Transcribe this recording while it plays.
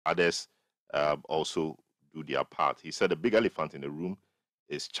others also do their part. He said the big elephant in the room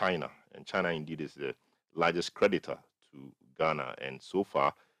is China, and China indeed is the largest creditor to Ghana. And so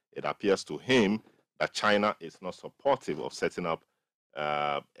far, it appears to him that China is not supportive of setting up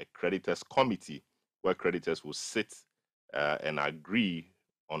a creditors committee where creditors will sit and agree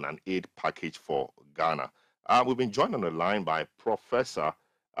on an aid package for Ghana. We've been joined on the line by Professor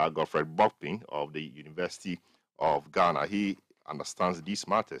Godfred Bokpin of the University of Ghana. He understands these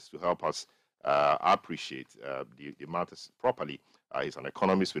matters to help us appreciate the matters properly. He's an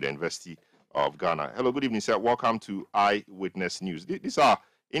economist with the University of Ghana. Hello, good evening, sir. Welcome to Eyewitness News. These are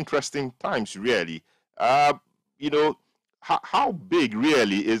interesting times, really. You know, how big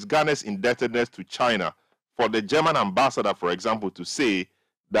really is Ghana's indebtedness to China for the German ambassador, for example, to say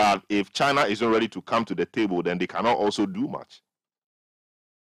that if China isn't ready to come to the table, then they cannot also do much?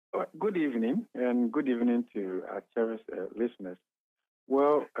 Good evening, and good evening to our cherished listeners.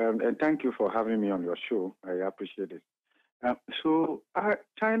 Well, and thank you for having me on your show. I appreciate it.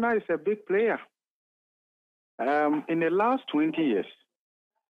 China is a big player. In the last 20 years,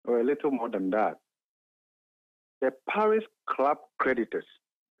 or a little more than that, the Paris Club creditors,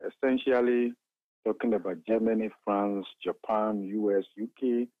 essentially talking about Germany, France, Japan, US,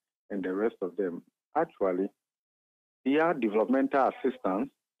 UK, and the rest of them, actually, their developmental assistance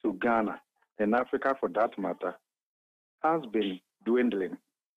to Ghana and Africa, for that matter, has been dwindling,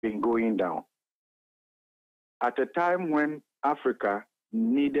 been going down. At a time when Africa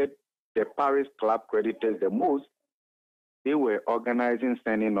needed the Paris Club creditors the most, they were organizing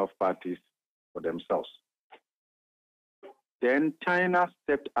sending off parties for themselves. Then China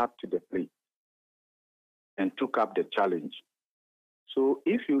stepped up to the plate and took up the challenge. So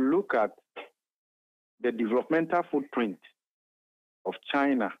if you look at the developmental footprint of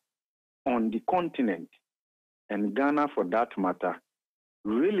China on the continent, and Ghana for that matter,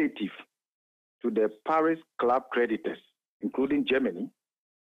 relative to the Paris Club creditors, including Germany,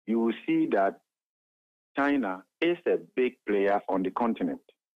 you will see that China is a big player on the continent.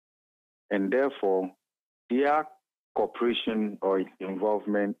 And therefore, their cooperation or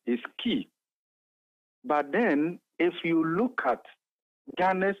involvement is key. But then, if you look at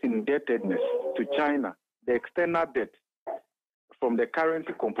Ghana's indebtedness to China, the external debt from the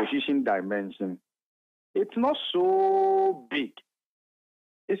currency composition dimension, it's not so big.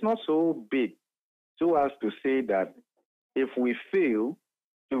 It's not so big so as to say that if we fail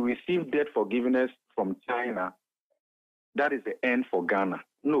to receive debt forgiveness from China, that is the end for Ghana.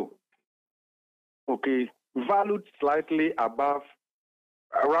 No. Okay, valued slightly above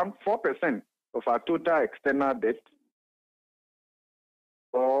around 4% of our total external debt,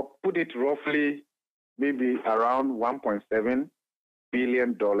 or put it roughly maybe around $1.7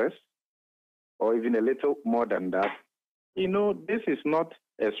 billion, or even a little more than that. You know, this is not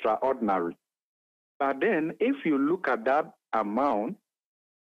extraordinary. But then, if you look at that amount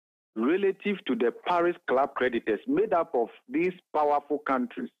relative to the Paris Club creditors made up of these powerful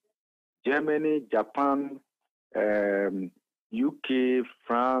countries, Germany, Japan, UK,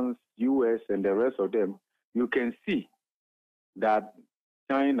 France, US, and the rest of them, you can see that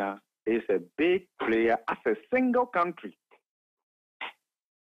China is a big player as a single country,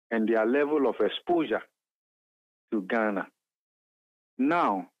 and their level of exposure to Ghana.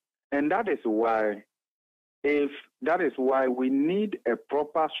 Now, and that is why we need a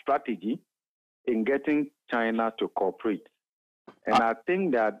proper strategy in getting China to cooperate. And I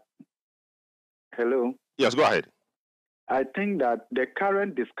think that, hello? Yes, go ahead. I think that the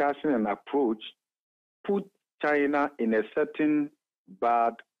current discussion and approach put China in a certain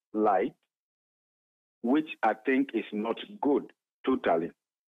bad light, which I think is not good totally,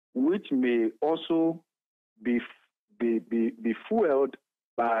 which may also be fueled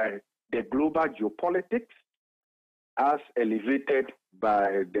by the global geopolitics as elevated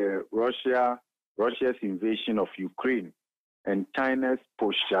by the Russia's invasion of Ukraine and China's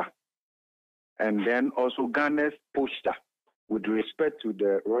posture, and then also Ghana's posture with respect to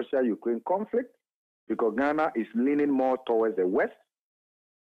the Russia-Ukraine conflict, because Ghana is leaning more towards the West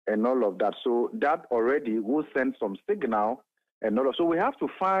and all of that. So that already will send some signal. And all of, so we have to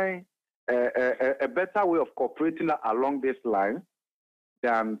find a better way of cooperating along this line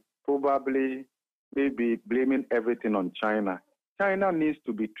than probably maybe blaming everything on China. China needs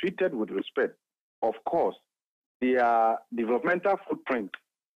to be treated with respect. Of course, their developmental footprint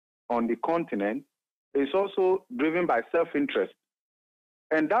on the continent is also driven by self-interest.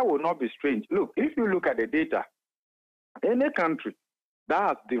 And that will not be strange. Look, if you look at the data, any country that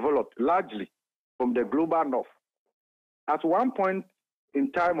has developed largely from the global north, at one point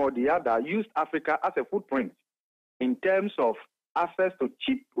in time or the other, used Africa as a footprint in terms of access to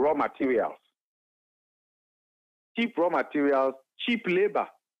cheap raw materials. Cheap raw materials, cheap labor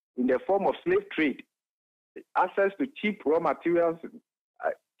in the form of slave trade, access to cheap raw materials,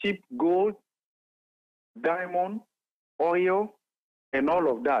 cheap gold, diamond, oil, and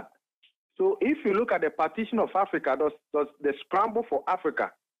all of that. So if you look at the partition of Africa, the scramble for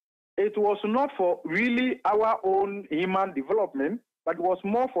Africa, it was not for really our own human development, but it was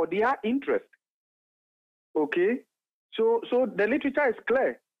more for their interest. Okay? So the literature is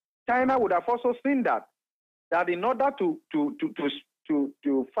clear. China would have also seen that in order to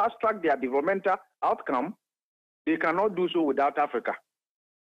fast track their developmental outcome, they cannot do so without Africa.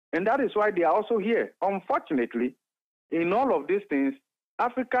 And that is why they are also here. Unfortunately, in all of these things,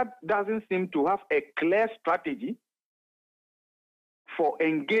 Africa doesn't seem to have a clear strategy for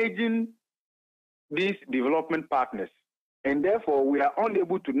engaging these development partners. And therefore, we are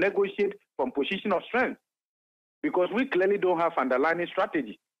unable to negotiate from position of strength because we clearly don't have underlying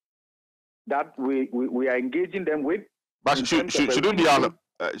strategy that we are engaging them with. But should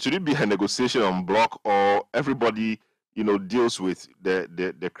it be a negotiation on block, or everybody, deals with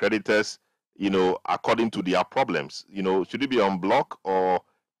the creditors, according to their problems? Should it be on block, or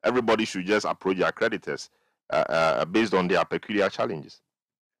everybody should just approach their creditors based on their peculiar challenges?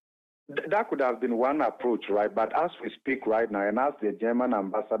 That could have been one approach, right? But as we speak right now, and as the German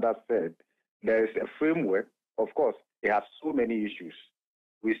ambassador said, there is a framework. Of course, it has so many issues.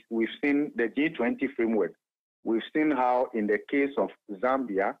 We've seen the G20 framework. We've seen how, in the case of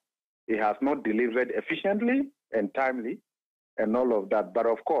Zambia, it has not delivered efficiently and timely and all of that. But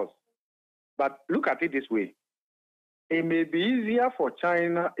of course, look at it this way. It may be easier for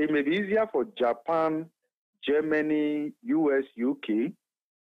China, it may be easier for Japan, Germany, US, UK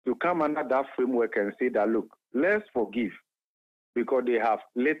to come under that framework and say that, look, let's forgive because they have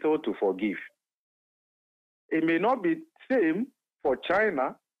little to forgive. It may not be same for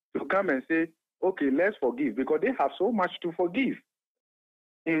China to come and say, okay, let's forgive because they have so much to forgive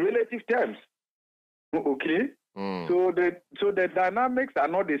in relative terms. Okay? So the dynamics are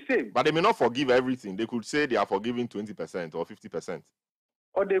not the same. But they may not forgive everything. They could say they are forgiving 20% or 50%.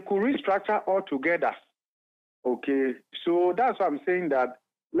 Or they could restructure altogether. Okay? So that's why I'm saying that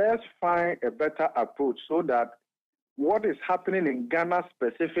let's find a better approach so that what is happening in Ghana's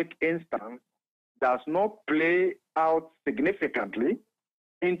specific instance does not play out significantly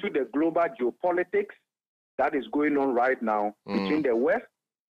into the global geopolitics that is going on right now between the West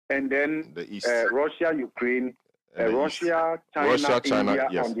and then the East. Russia, Ukraine, Russia, China, India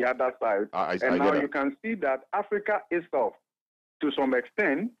yes. on the other side. And now you can see that Africa itself, to some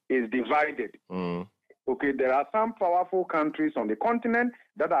extent, is divided. Okay, there are some powerful countries on the continent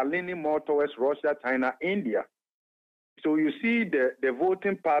that are leaning more towards Russia, China, India. So you see the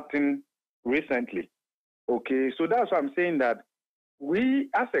voting pattern recently. Okay, so that's why I'm saying that we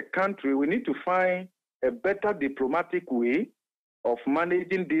as a country, we need to find a better diplomatic way of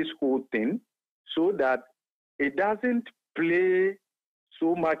managing this whole thing so that it doesn't play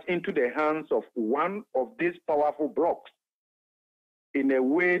so much into the hands of one of these powerful blocs in a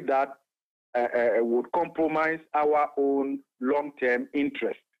way that would compromise our own long-term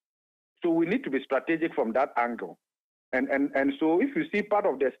interest. So we need to be strategic from that angle. And so if you see part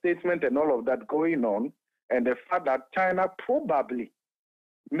of the statement and all of that going on, and the fact that China probably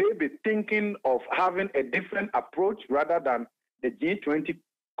may be thinking of having a different approach rather than the G20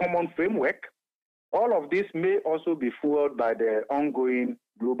 common framework, all of this may also be fueled by the ongoing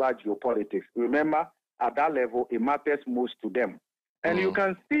global geopolitics. Remember, at that level, it matters most to them. And you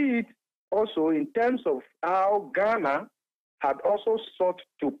can see it also in terms of how Ghana had also sought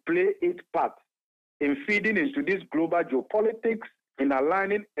to play its part in feeding into this global geopolitics, in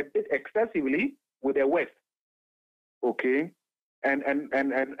aligning a bit excessively with the West. Okay?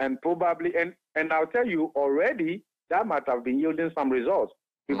 And probably, and I'll tell you already, that might have been yielding some results.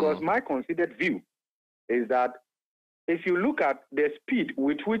 Because my considered view is that if you look at the speed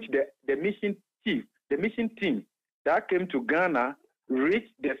with which the mission team that came to Ghana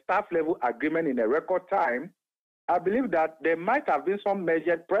reached the staff level agreement in a record time, I believe that there might have been some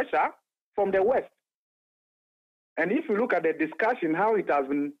measured pressure from the West. And if you look at the discussion, how it has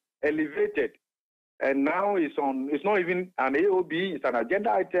been elevated, and now it's not even an AOB, it's an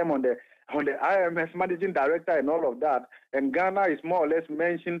agenda item on the IMF managing director and all of that, and Ghana is more or less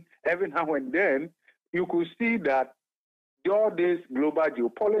mentioned every now and then, you could see that all this global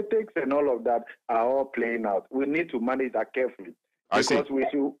geopolitics and all of that are all playing out. We need to manage that carefully. Because we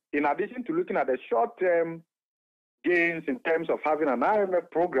should, in addition to looking at the short-term gains in terms of having an IMF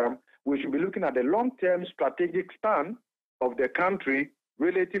program, we should be looking at the long-term strategic stand of the country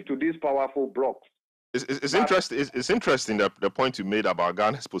relative to these powerful blocs. It's interesting. It's interesting that the point you made about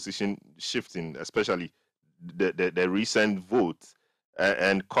Ghana's position shifting, especially the recent vote,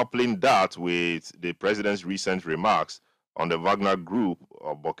 and coupling that with the president's recent remarks on the Wagner Group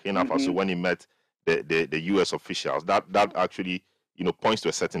of Burkina Faso when he met the U.S. officials. That actually points to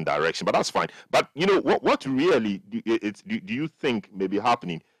a certain direction. But that's fine. But what really do you think may be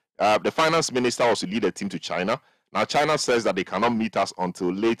happening? The finance minister also lead a team to China. Now China says that they cannot meet us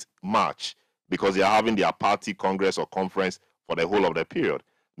until late March, because they are having their party congress or conference for the whole of the period.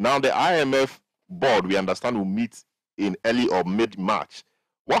 Now the IMF board, we understand, will meet in early or mid-March.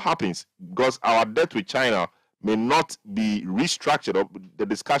 What happens? Because our debt with China may not be restructured, or the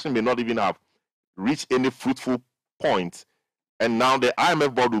discussion may not even have reached any fruitful point, and now the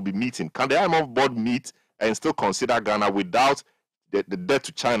IMF board will be meeting. Can the IMF board meet and still consider Ghana without the debt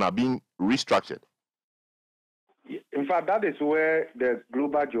to China being restructured? In fact, that is where the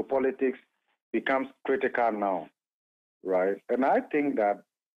global geopolitics becomes critical now, right? And I think that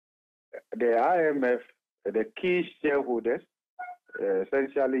the IMF, the key shareholders,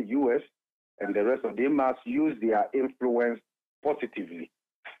 essentially US and the rest of them, must use their influence positively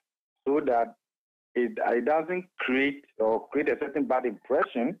so that it doesn't create a certain bad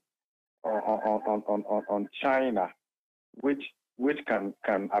impression on China, which can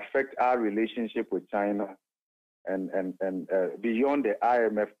affect our relationship with China and beyond the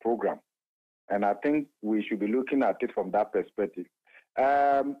IMF program. And I think we should be looking at it from that perspective.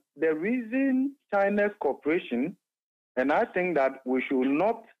 The reason China's cooperation, and I think that we should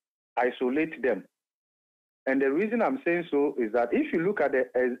not isolate them. And the reason I'm saying so is that if you look at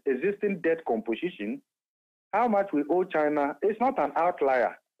the existing debt composition, how much we owe China, it's not an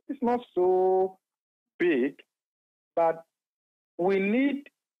outlier. It's not so big, but we need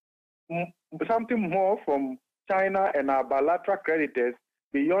something more from China and our bilateral creditors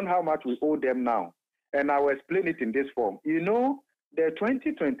beyond how much we owe them now. And I will explain it in this form. The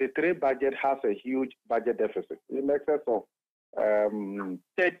 2023 budget has a huge budget deficit in excess of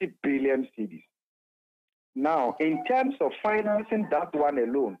 30 billion cedis. Now, in terms of financing that one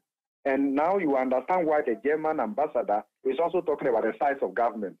alone, and now you understand why the German ambassador is also talking about the size of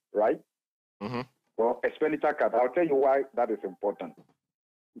government, right? Well, expenditure cut. I'll tell you why that is important.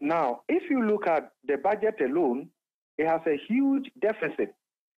 Now, if you look at the budget alone, it has a huge deficit.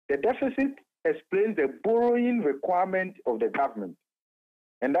 The deficit explains the borrowing requirement of the government.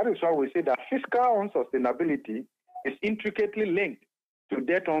 And that is why we say that fiscal unsustainability is intricately linked to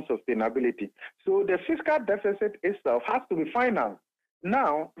debt unsustainability. So the fiscal deficit itself has to be financed.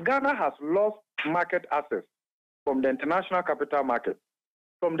 Now, Ghana has lost market access from the international capital market.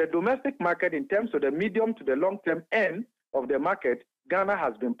 From the domestic market, in terms of the medium to the long-term end of the market, Ghana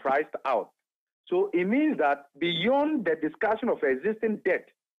has been priced out. So it means that beyond the discussion of existing debt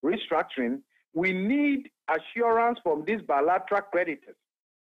restructuring, we need assurance from these bilateral creditors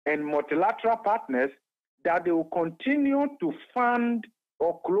and multilateral partners that they will continue to fund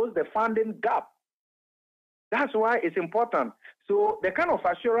or close the funding gap. That's why it's important. So the kind of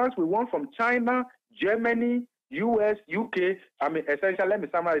assurance we want from China, Germany, US, UK, essentially, let me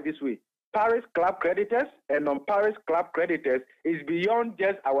summarize it this way. Paris Club creditors and non-Paris Club creditors is beyond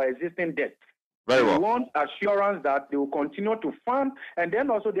just our existing debt. Very well. We want assurance that they will continue to fund. And then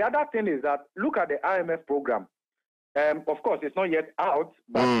also the other thing is that look at the IMF program. Of course, it's not yet out,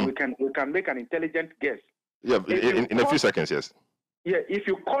 but we can make an intelligent guess. Yeah, in a few seconds, yes. Yeah, if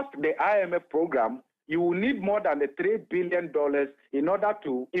you cost the IMF program, you will need more than the $3 billion in order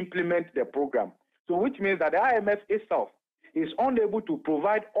to implement the program. So which means that the IMF itself is unable to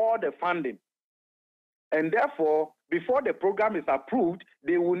provide all the funding. And therefore, before the program is approved,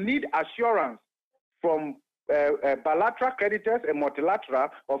 they will need assurance from bilateral creditors and multilateral.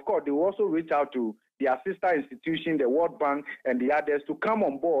 Of course, they will also reach out to the sister institution, the World Bank, and the others to come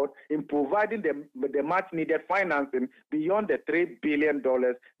on board in providing the much-needed financing beyond the $3 billion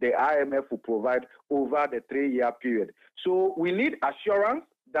the IMF will provide over the 3-year period. So we need assurance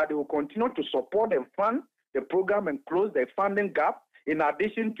that they will continue to support and fund the program and close the funding gap in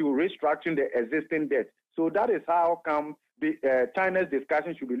addition to restructuring the existing debt. So that is how come China's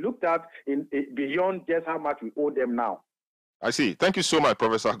discussion should be looked at beyond just how much we owe them now. I see. Thank you so much,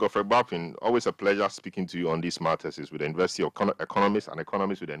 Professor Godfred Bokpin. Always a pleasure speaking to you on these matters with the University of Economists and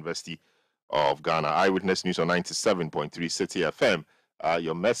Economists with the University of Ghana. Eyewitness News on 97.3 Citi FM.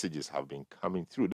 Your messages have been coming through.